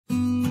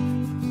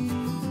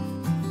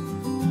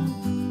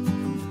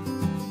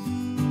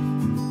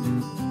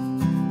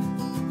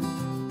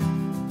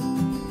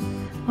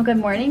Well,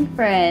 good morning,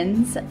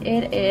 friends.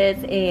 It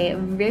is a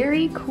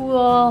very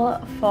cool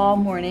fall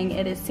morning.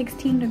 It is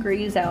 16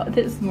 degrees out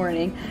this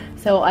morning.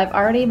 So I've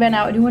already been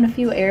out doing a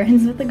few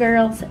errands with the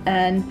girls,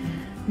 and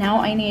now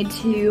I need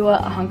to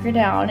hunker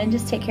down and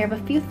just take care of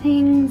a few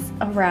things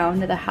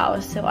around the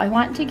house. So I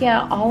want to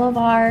get all of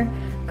our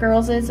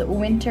girls'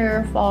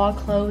 winter fall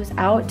clothes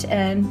out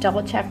and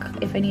double check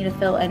if I need to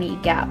fill any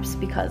gaps,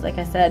 because like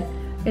I said,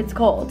 it's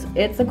cold.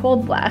 It's a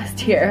cold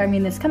blast here. I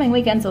mean, this coming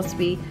weekend's supposed to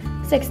be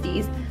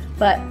 60s.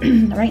 But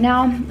right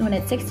now, when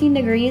it's 16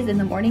 degrees in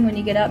the morning when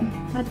you get up,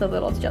 that's a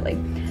little chilly.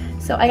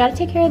 So I gotta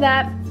take care of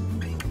that.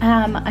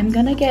 I'm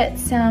gonna get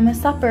some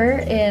supper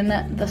in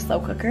the slow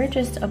cooker,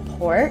 just a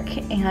pork,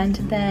 and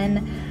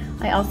then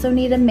I also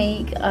need to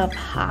make a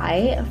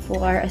pie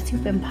for a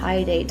soup and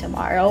pie day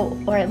tomorrow,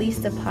 or at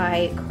least a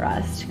pie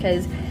crust,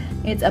 because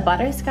it's a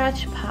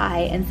butterscotch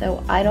pie, and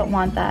so I don't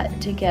want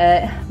that to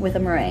get, with a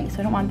meringue, so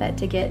I don't want that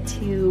to get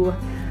too,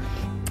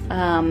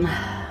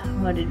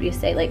 what did we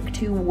say, like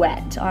too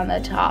wet on the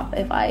top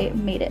if I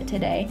made it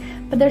today.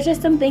 But there's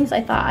just some things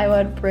I thought I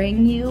would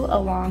bring you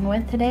along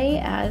with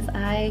today as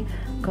I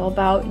go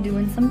about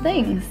doing some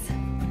things.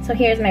 So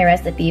here's my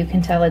recipe. You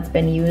can tell it's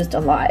been used a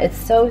lot. It's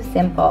so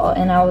simple,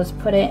 and I'll just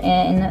put it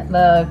in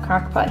the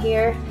crock pot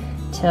here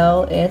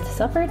till it's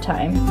supper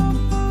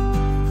time.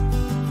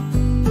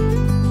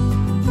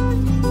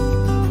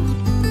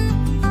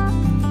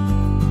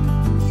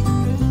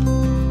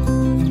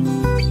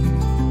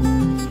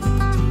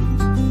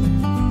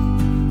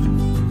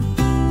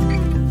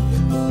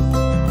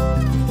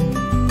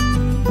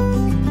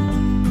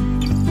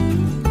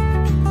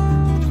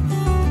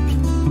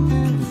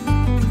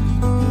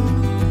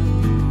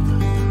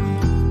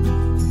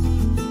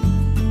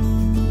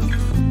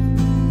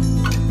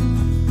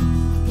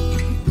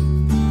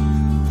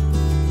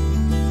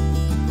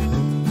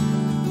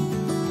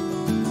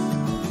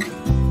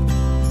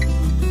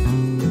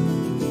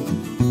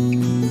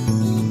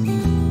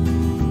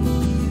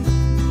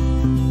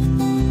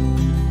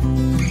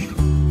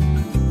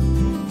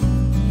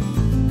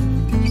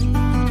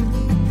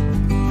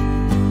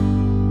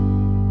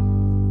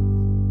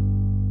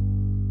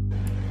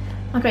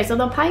 Okay, so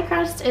the pie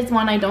crust is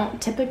one I don't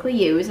typically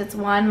use. It's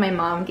one my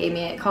mom gave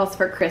me. It calls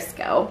for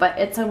Crisco, but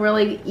it's a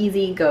really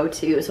easy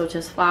go-to. So it's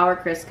just flour,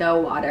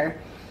 Crisco, water,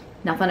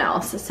 nothing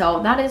else.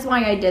 So that is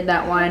why I did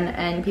that one,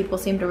 and people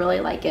seem to really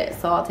like it.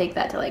 So I'll take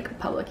that to like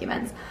public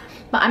events.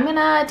 But I'm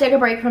gonna take a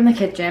break from the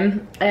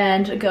kitchen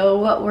and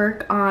go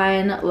work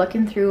on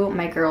looking through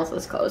my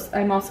girls' clothes.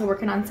 I'm also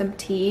working on some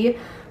tea.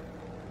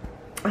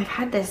 I've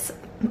had this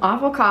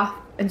awful cough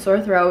and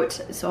sore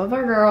throat. So have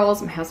our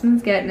girls. My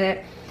husband's getting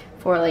it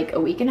for like a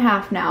week and a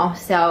half now,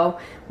 so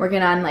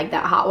working on like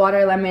that hot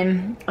water,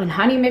 lemon and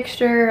honey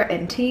mixture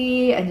and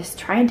tea, and just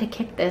trying to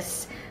kick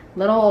this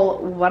little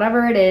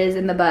whatever it is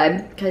in the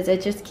bud, because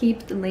it just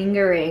keeps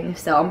lingering.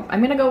 So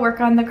I'm gonna go work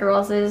on the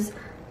girls'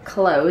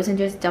 clothes and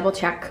just double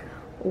check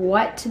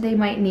what they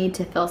might need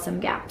to fill some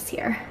gaps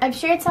here. I've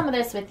shared some of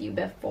this with you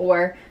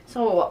before.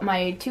 So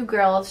my two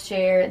girls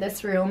share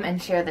this room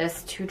and share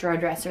this two-drawer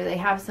dresser. They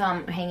have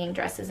some hanging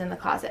dresses in the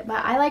closet,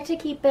 but I like to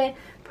keep it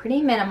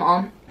pretty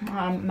minimal.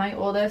 My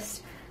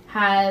oldest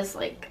has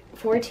like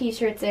 4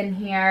 t-shirts in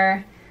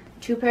here,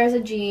 2 pairs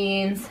of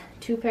jeans,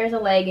 2 pairs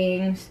of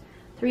leggings,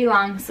 3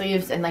 long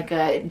sleeves, and like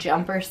a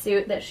jumper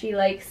suit that she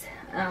likes.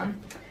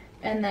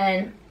 And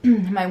then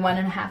my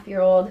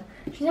 1.5-year-old,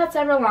 she's had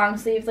several long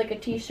sleeves, like a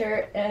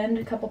t-shirt and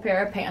a couple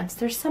pair of pants.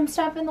 There's some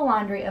stuff in the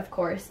laundry, of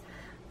course,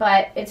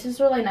 but it's just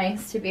really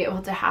nice to be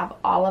able to have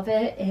all of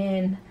it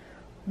in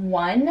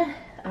one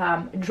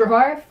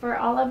drawer for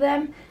all of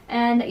them.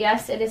 And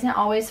yes, it isn't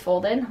always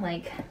folded.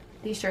 Like,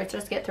 these shirts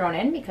just get thrown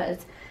in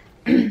because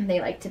they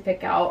like to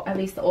pick out, at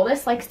least the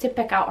oldest likes to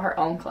pick out her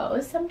own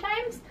clothes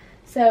sometimes.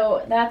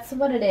 So that's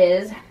what it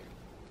is.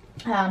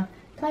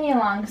 Plenty of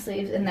long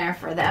sleeves in there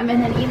for them.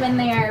 And then even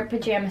their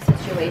pajama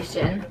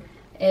situation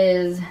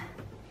is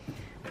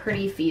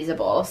pretty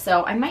feasible.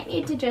 So I might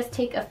need to just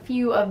take a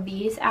few of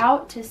these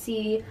out to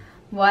see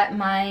what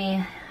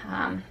my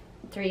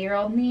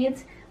 3-year-old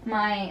needs.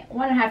 My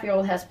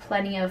 1.5-year-old has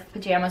plenty of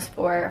pajamas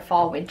for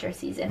fall winter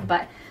season,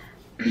 but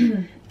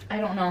I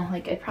don't know,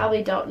 like I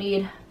probably don't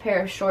need a pair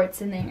of shorts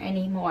in there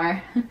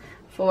anymore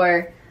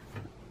for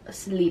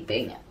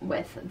sleeping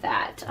with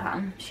that.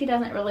 She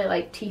doesn't really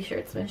like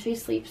t-shirts when she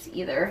sleeps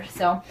either.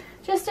 So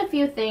just a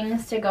few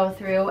things to go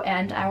through,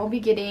 and I will be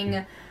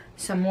getting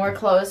some more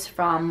clothes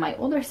from my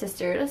older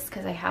sisters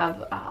because I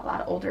have a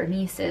lot of older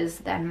nieces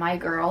than my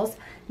girls,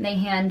 and they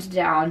hand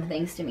down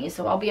things to me.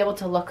 So I'll be able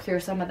to look through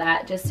some of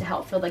that just to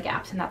help fill the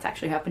gaps, and that's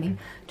actually happening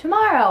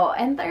tomorrow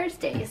and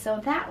Thursday. So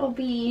that will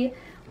be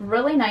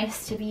really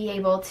nice to be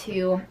able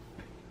to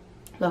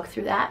look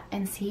through that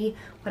and see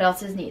what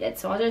else is needed.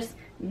 So I'll just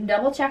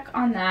double check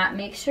on that,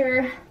 make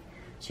sure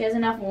she has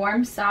enough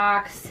warm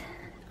socks.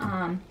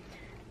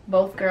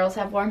 Both girls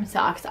have warm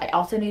socks. I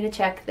also need to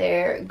check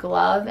their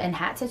glove and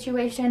hat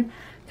situation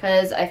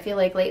because I feel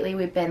like lately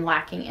we've been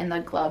lacking in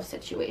the glove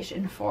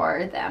situation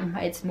for them.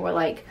 It's more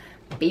like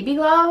baby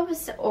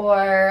gloves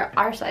or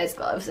our size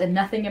gloves and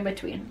nothing in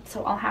between.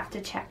 So I'll have to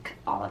check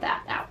all of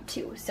that out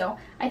too. So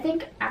I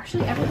think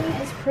actually everything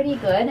is pretty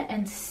good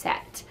and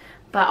set.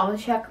 But I'll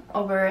check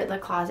over the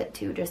closet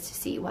too just to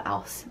see what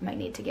else might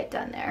need to get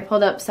done there. I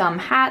pulled up some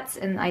hats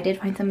and I did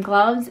find some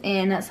gloves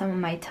in some of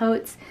my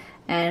totes.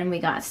 And we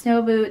got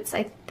snow boots.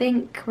 I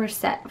think we're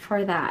set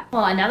for that.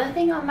 Well, another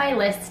thing on my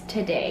list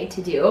today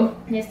to do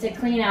is to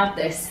clean out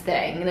this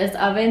thing. This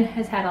oven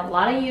has had a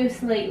lot of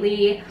use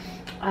lately.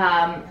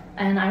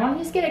 And I want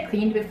to just get it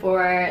cleaned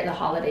before the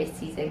holiday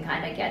season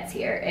kind of gets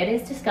here. It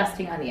is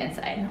disgusting on the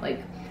inside.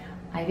 Like,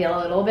 I feel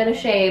a little bit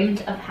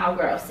ashamed of how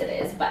gross it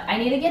is, but I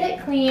need to get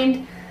it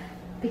cleaned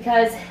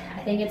because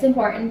I think it's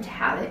important to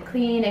have it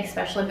clean,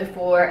 especially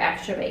before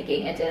extra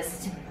baking.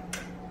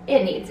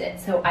 It needs it.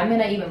 So I'm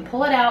gonna even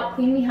pull it out,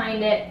 clean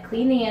behind it,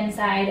 clean the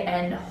inside,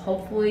 and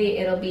hopefully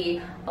it'll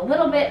be a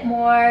little bit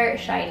more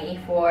shiny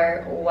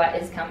for what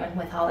is coming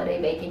with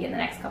holiday baking in the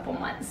next couple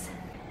months.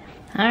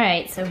 All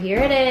right, so here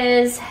it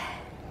is.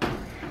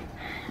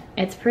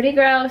 It's pretty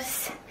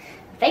gross.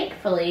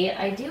 Thankfully,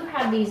 I do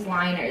have these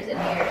liners in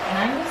here,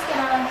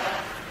 and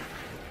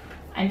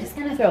I'm just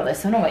gonna throw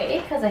this one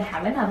away because I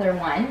have another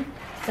one.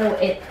 So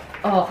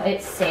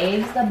it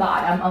saves the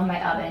bottom of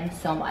my oven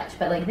so much.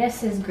 But like,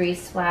 this is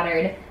grease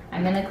splattered.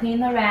 I'm gonna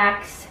clean the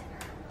racks.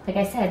 Like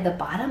I said, the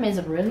bottom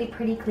is really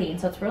pretty clean.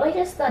 So it's really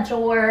just the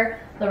door,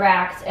 the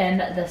racks,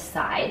 and the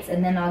sides.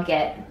 And then I'll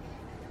get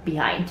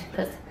behind,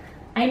 because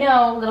I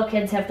know little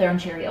kids have their own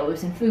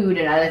Cheerios and food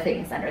and other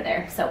things under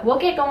there. So we'll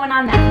get going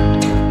on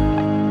that.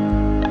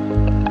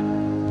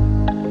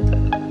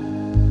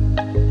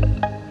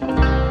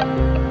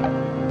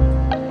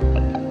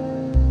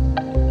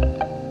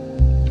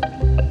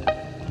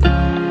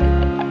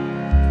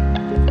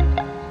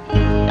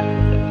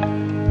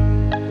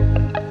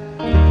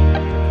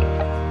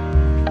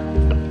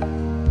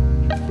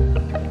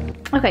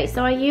 Okay,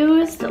 so I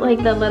used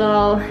like the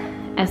little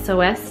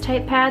SOS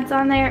type pads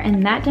on there,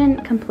 and that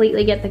didn't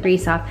completely get the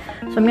grease off.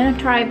 So I'm gonna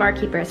try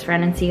Barkeeper's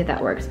Friend and see if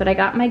that works. But I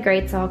got my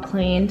grates all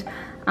cleaned.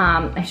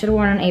 I should have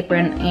worn an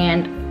apron,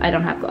 and I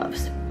don't have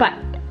gloves. But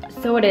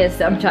so it is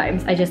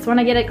sometimes. I just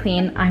wanna get it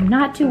clean. I'm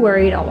not too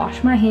worried. I'll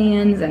wash my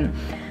hands and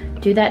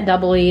do that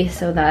doubly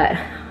so that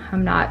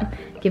I'm not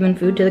giving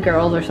food to the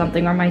girls or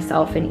something, or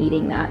myself, and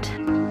eating that.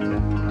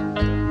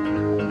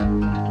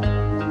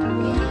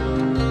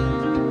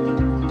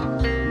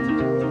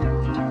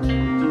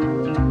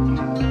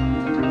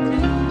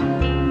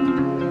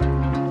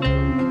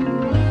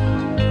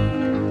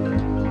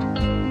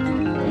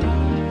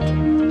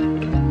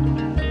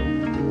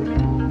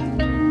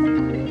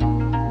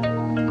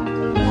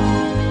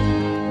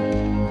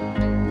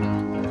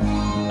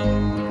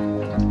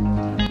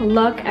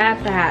 Look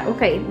at that.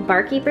 Okay,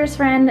 Barkeeper's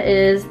Friend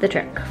is the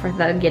trick for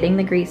getting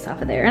the grease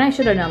off of there. And I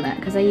should have known that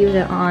because I use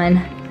it on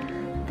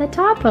the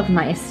top of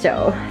my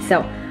stove.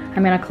 So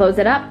I'm gonna close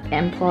it up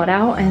and pull it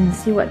out and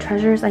see what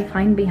treasures I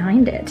find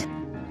behind it.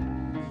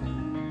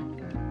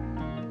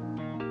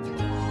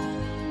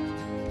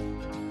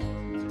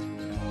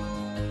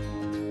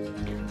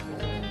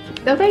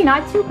 Okay,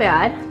 not too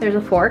bad. There's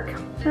a fork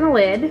and a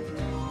lid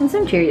and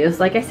some Cheerios,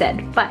 like I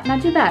said, but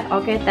not too bad.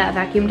 I'll get that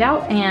vacuumed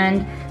out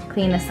and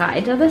clean the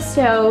sides of the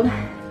stove.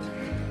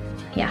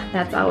 Yeah,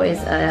 that's always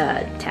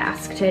a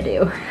task to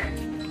do.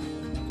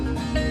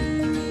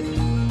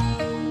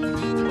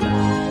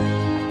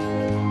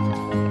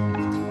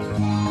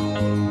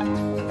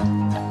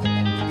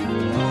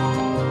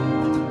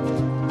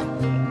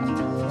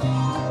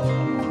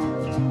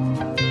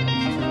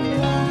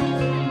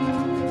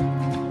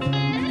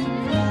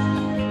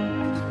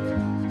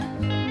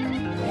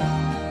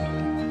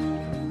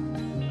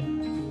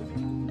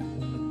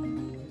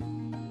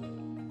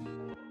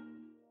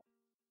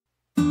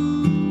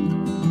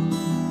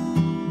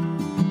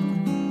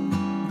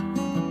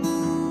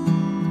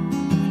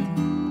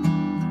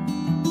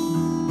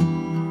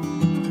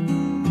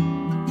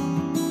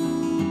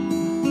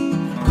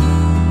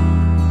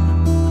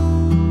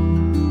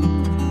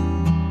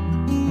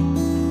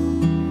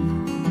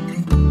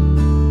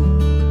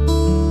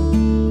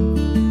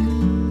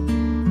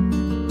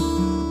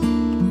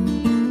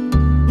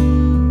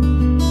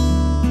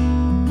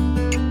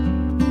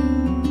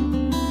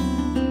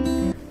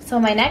 So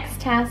my next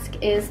task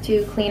is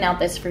to clean out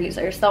this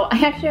freezer. So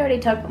I actually already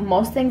took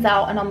most things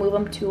out, and I'll move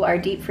them to our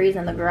deep freeze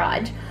in the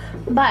garage.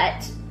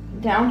 But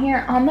down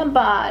here on the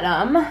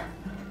bottom,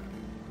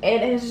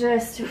 it is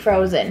just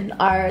frozen.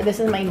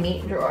 This is my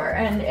meat drawer,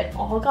 and it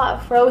all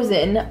got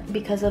frozen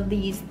because of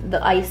the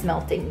ice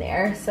melting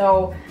there.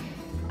 So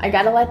I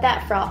gotta let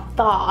that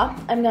thaw.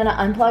 I'm gonna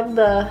unplug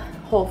the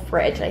whole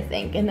fridge, I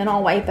think, and then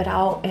I'll wipe it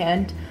out,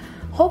 and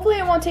hopefully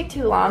it won't take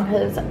too long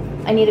because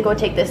I need to go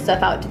take this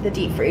stuff out to the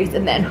deep freeze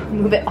and then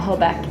move it all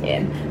back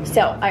in.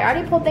 So I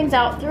already pulled things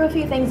out, threw a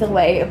few things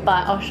away,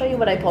 but I'll show you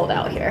what I pulled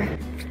out here.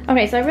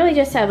 Okay, so I really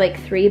just have like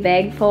 3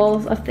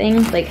 bagfuls of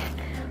things, like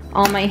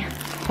all my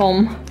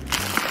home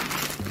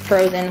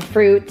frozen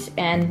fruit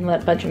and a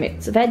bunch of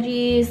mixed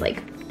veggies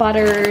like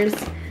butters,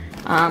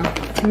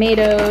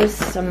 tomatoes,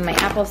 some of my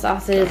apple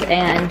sauces,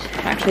 and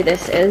actually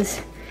this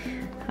is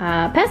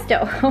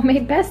pesto,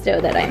 homemade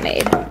pesto that I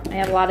made. I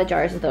have a lot of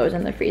jars of those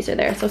in the freezer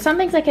there. So some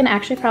things I can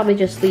actually probably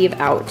just leave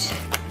out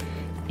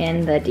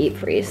in the deep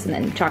freeze, and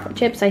then chocolate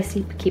chips I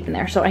keep in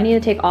there. So I need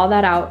to take all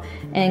that out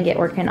and get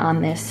working on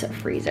this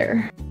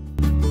freezer.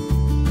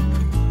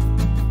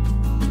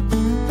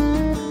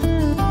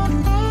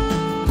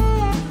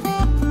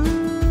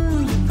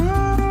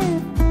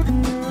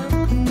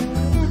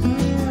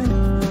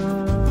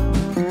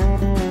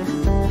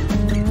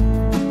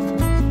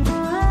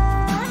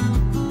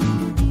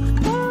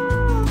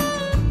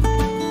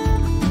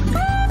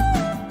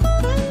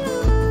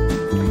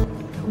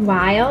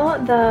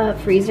 While the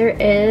freezer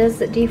is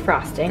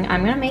defrosting,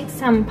 I'm gonna make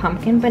some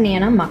pumpkin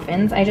banana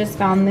muffins. I just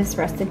found this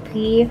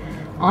recipe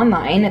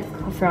online.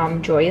 It's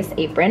from Joyous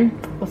Apron.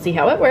 We'll see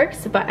how it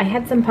works, but I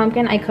had some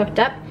pumpkin I cooked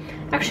up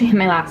actually in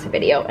my last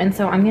video, and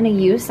so I'm gonna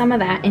use some of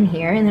that in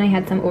here, and then I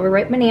had some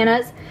overripe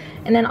bananas,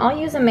 and then I'll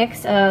use a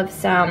mix of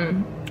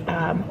some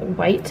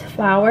white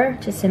flour,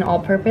 just an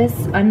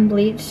all-purpose,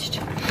 unbleached,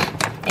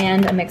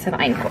 and a mix of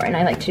einkorn.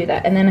 I like to do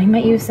that, and then I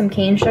might use some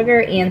cane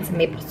sugar and some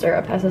maple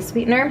syrup as a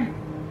sweetener,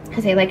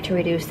 because I like to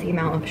reduce the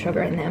amount of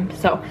sugar in them.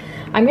 So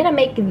I'm gonna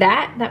make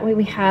that. That way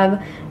we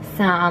have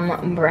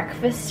some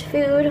breakfast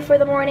food for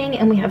the morning,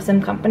 and we have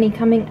some company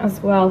coming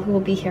as well who will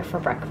be here for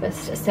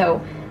breakfast.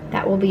 So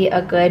that will be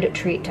a good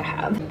treat to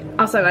have.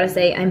 Also, I gotta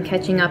say, I'm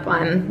catching up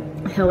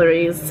on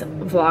Hillary's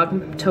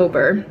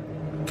Vlogtober.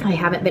 I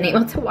haven't been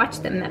able to watch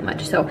them that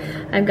much. So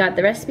I've got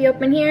the recipe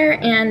open here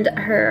and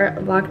her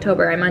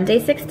Vlogtober. I'm on day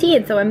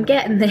 16, so I'm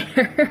getting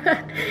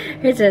there.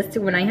 It's just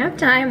when I have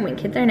time, when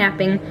kids are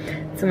napping,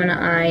 so when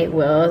I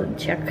will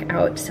check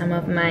out some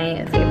of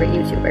my favorite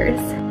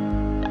YouTubers.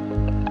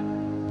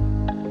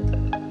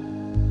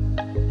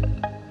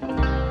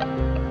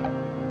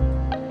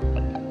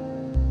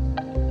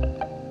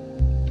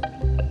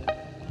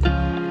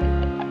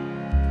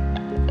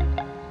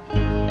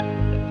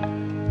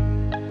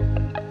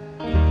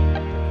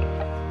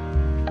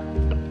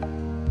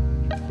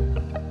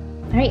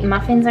 Alright,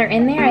 muffins are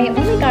in there. I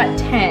only got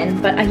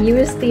 10, but I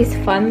used these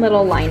fun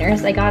little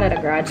liners I got at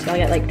a garage sale. I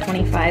got like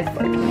 25 for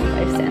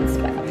 25 cents.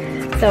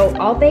 But so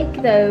I'll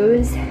bake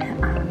those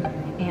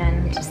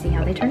and see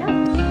how they turn out.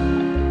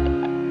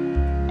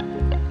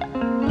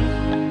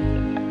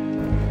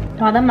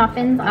 While the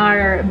muffins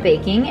are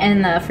baking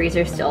and the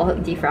freezer's still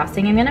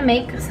defrosting, I'm gonna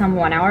make some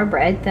 1 hour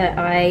bread that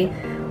I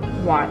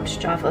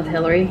watched off of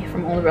Hillary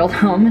from Old World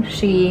Home.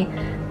 She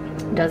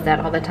does that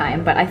all the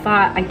time, but I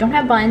thought I don't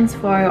have buns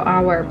for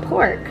our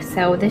pork,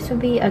 so this would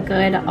be a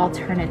good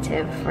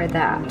alternative for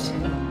that.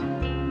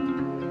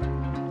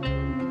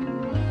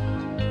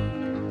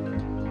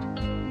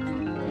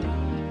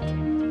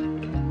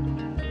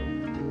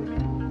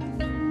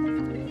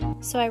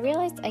 So I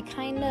realized I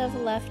kind of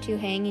left you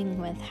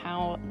hanging with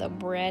how the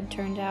bread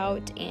turned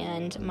out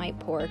and my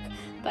pork,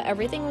 but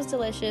everything was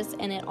delicious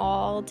and it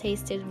all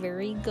tasted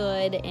very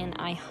good, and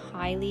I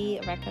highly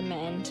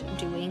recommend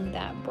doing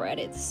that bread.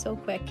 It's so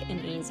quick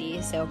and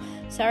easy. So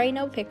sorry,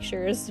 no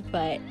pictures,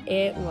 but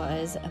it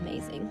was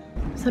amazing.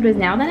 So it is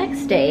now the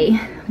next day.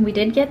 We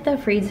did get the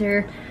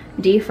freezer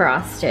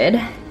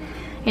defrosted.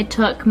 It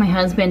took my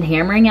husband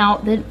hammering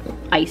out the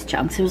ice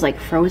chunks. It was like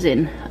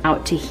frozen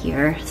out to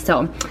here.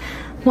 So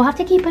we'll have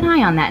to keep an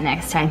eye on that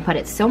next time, but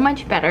it's so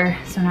much better.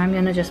 So now I'm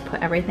gonna just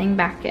put everything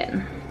back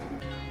in.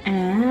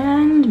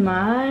 And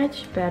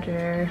much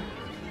better.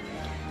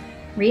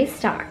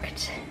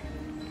 Restocked.